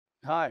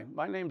Hi,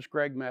 my name's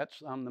Greg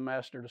Metze. I'm the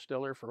Master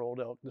Distiller for Old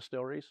Elk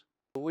Distilleries.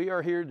 We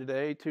are here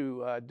today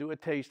to do a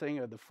tasting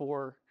of the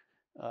four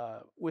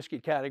whiskey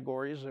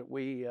categories that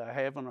we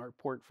have in our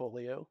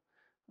portfolio.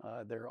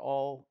 They're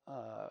all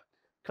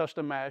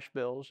custom mash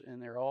bills, and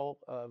they're all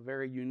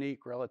very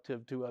unique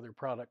relative to other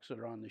products that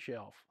are on the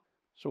shelf.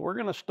 So we're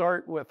going to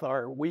start with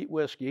our wheat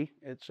whiskey.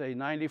 It's a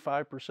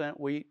 95%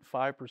 wheat,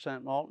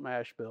 5% malt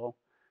mash bill,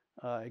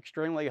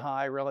 extremely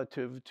high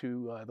relative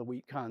to the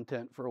wheat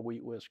content for a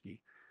wheat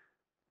whiskey.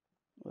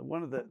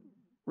 One of the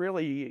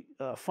really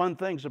fun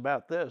things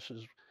about this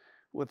is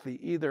with the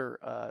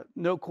either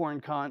no corn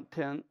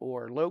content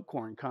or low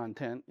corn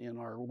content in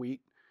our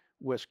wheat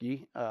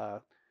whiskey,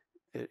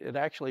 it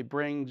actually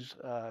brings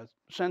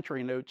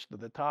century notes to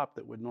the top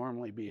that would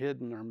normally be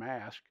hidden or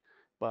masked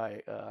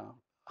by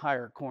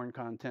higher corn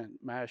content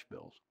mash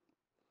bills.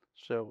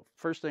 So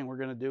first thing we're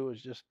going to do is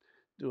just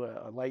do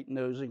a light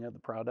nosing of the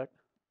product.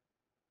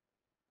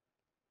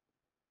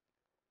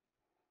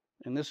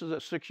 And this is a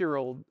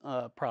 6-year-old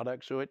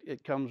product, so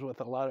it comes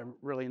with a lot of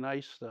really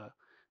nice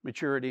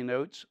maturity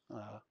notes.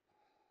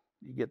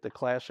 You get the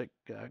classic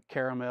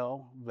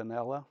caramel,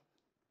 vanilla,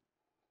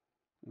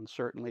 and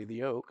certainly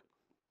the oak.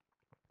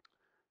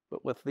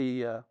 But with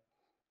the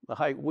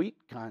high wheat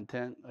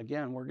content,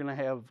 again, we're going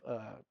to have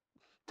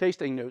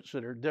tasting notes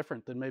that are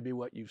different than maybe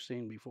what you've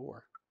seen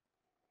before.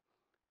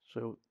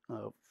 So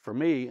for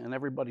me, and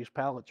everybody's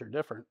palates are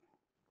different,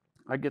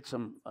 I get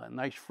some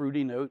nice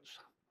fruity notes.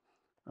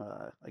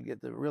 I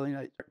get the really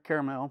nice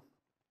caramel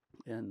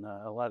and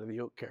a lot of the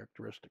oak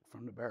characteristic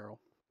from the barrel.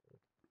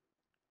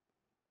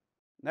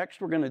 Next,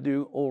 we're going to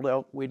do Old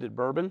Elk Wheated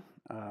Bourbon.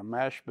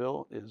 Mash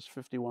bill is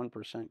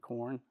 51%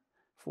 corn,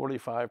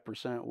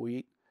 45%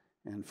 wheat,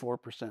 and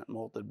 4%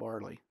 malted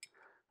barley.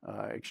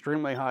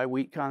 Extremely high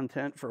wheat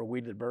content for a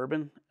wheated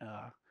bourbon,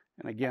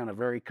 and again, a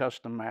very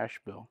custom mash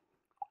bill.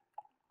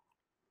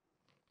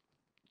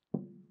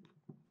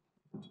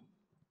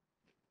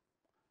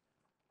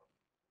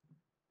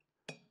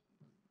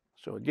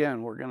 So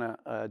again, we're going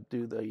to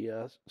do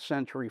the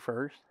century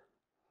first.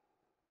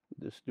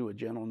 Just do a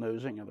gentle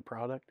nosing of the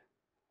product.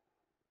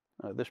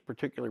 This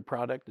particular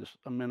product is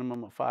a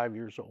minimum of 5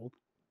 years old.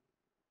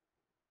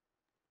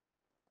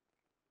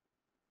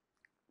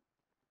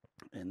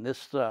 And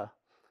this, the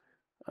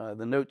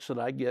notes that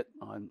I get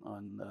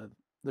on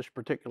this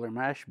particular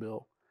mash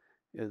bill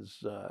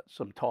is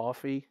some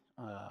toffee.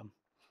 I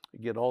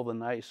get all the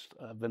nice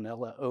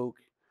vanilla, oak,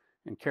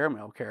 and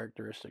caramel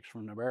characteristics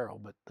from the barrel,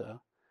 but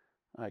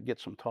I get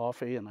some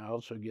toffee, and I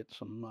also get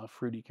some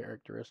fruity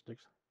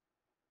characteristics.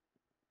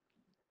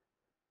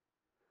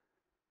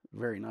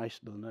 Very nice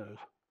to the nose.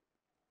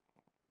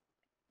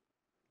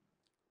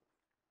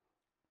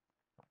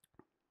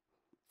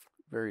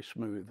 Very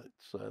smooth.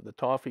 It's the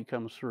toffee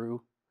comes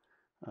through.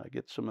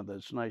 Get some of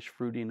those nice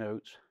fruity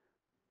notes.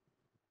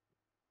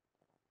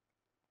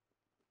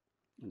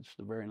 It's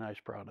a very nice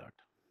product.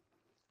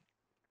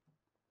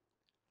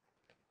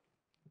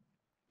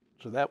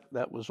 So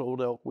that was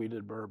Old Elk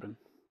Wheated Bourbon.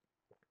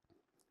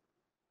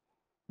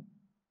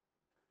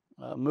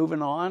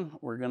 Moving on,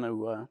 we're going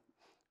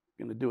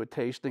to do a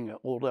tasting of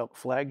Old Elk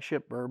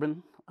Flagship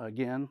Bourbon.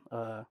 Again,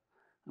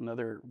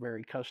 another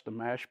very custom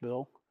mash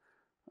bill.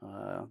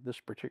 This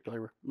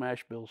particular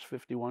mash bill is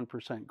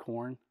 51%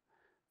 corn,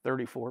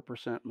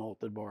 34%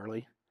 malted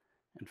barley,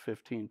 and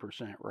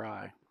 15%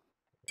 rye.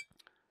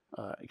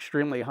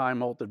 Extremely high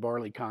malted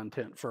barley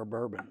content for a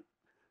bourbon.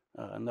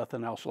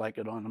 Nothing else like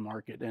it on the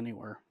market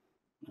anywhere.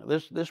 Now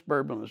this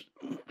bourbon was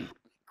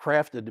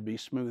crafted to be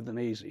smooth and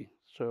easy,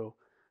 so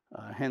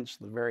hence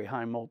the very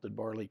high malted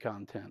barley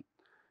content.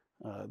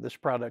 This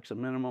product's a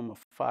minimum of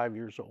 5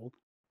 years old.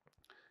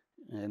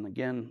 And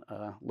again,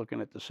 looking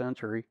at the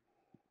century,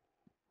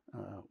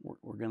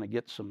 we're going to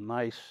get some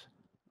nice,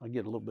 I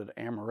get a little bit of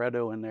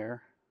amaretto in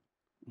there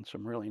and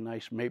some really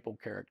nice maple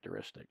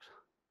characteristics.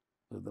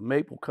 So the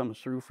maple comes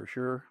through for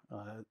sure,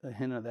 a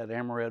hint of that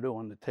amaretto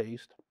on the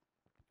taste.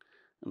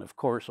 And of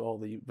course, all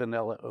the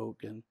vanilla,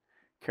 oak, and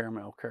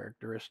caramel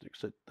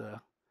characteristics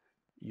that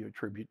you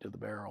attribute to the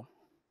barrel.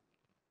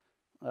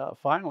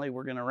 Finally,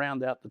 we're going to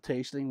round out the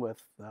tasting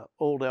with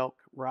Old Elk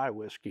Rye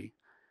Whiskey.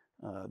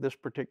 This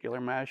particular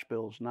mash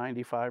bill is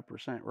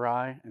 95%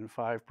 rye and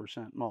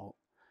 5% malt.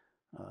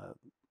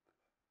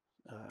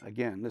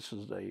 Again, this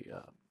is a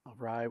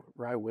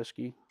rye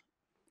whiskey,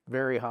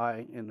 very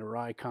high in the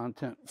rye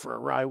content for a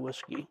rye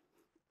whiskey.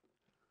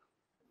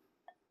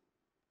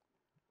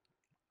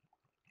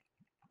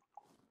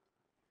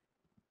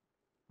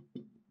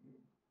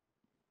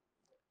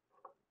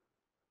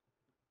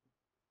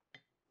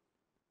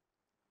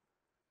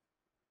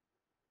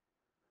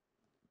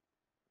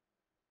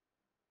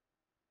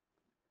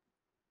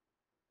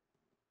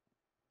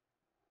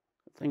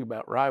 The thing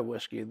about rye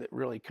whiskey that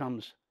really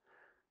comes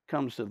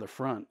to the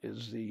front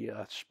is the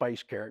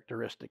spice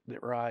characteristic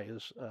that rye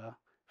is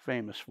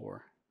famous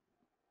for.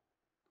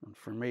 And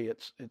for me,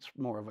 it's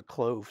more of a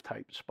clove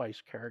type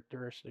spice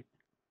characteristic.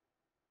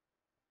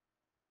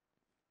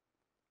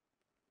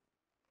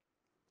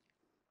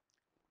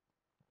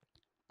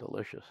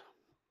 Delicious.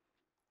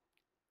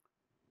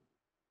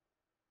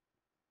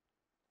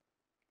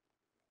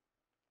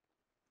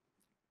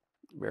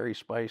 Very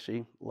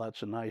spicy,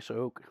 lots of nice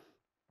oak,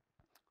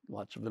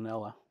 lots of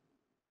vanilla.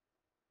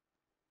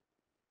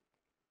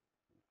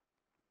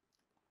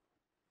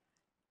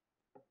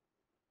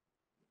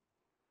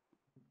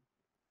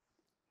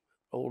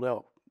 Old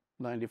Elk,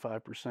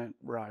 95%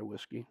 rye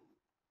whiskey.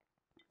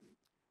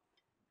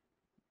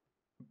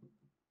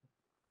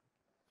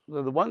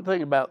 So the one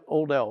thing about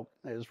Old Elk,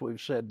 as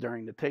we've said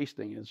during the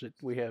tasting, is that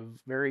we have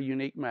very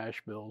unique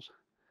mash bills,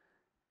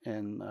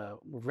 and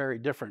we're very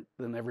different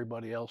than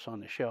everybody else on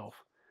the shelf.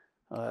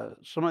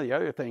 Some of the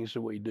other things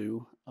that we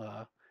do,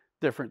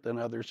 different than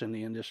others in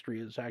the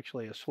industry, is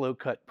actually a slow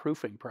cut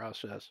proofing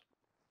process,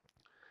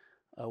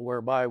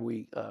 whereby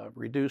we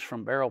reduce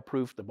from barrel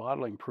proof to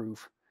bottling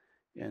proof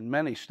in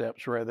many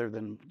steps rather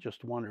than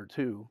just one or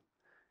two.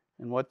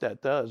 And what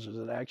that does is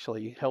it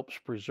actually helps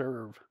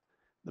preserve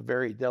the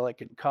very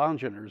delicate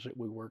congeners that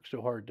we work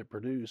so hard to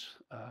produce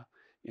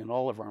in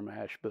all of our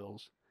mash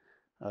bills.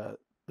 The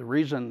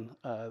reason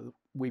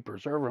we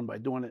preserve them by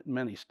doing it in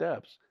many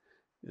steps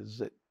is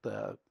that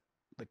the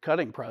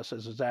cutting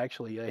process is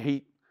actually a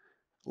heat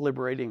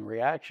liberating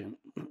reaction,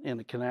 and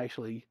it can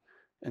actually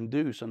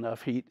induce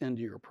enough heat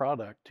into your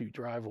product to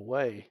drive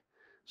away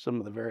some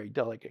of the very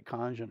delicate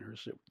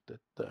congeners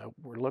that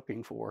we're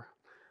looking for.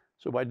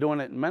 So by doing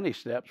it in many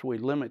steps, we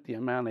limit the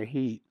amount of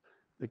heat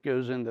that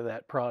goes into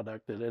that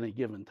product at any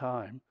given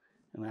time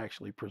and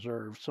actually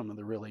preserve some of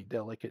the really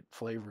delicate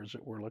flavors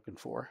that we're looking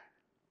for.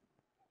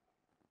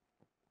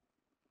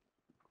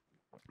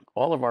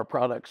 All of our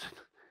products,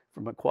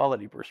 from a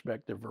quality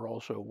perspective, are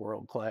also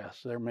world class.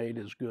 They're made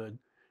as good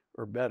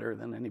or better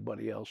than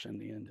anybody else in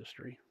the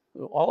industry.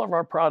 All of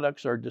our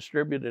products are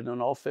distributed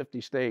in all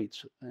 50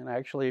 states. And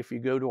actually, if you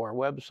go to our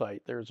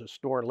website, there's a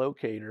store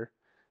locator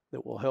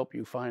that will help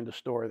you find a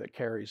store that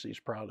carries these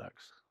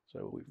products.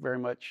 So we very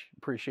much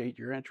appreciate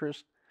your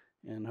interest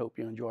and hope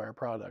you enjoy our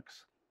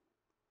products.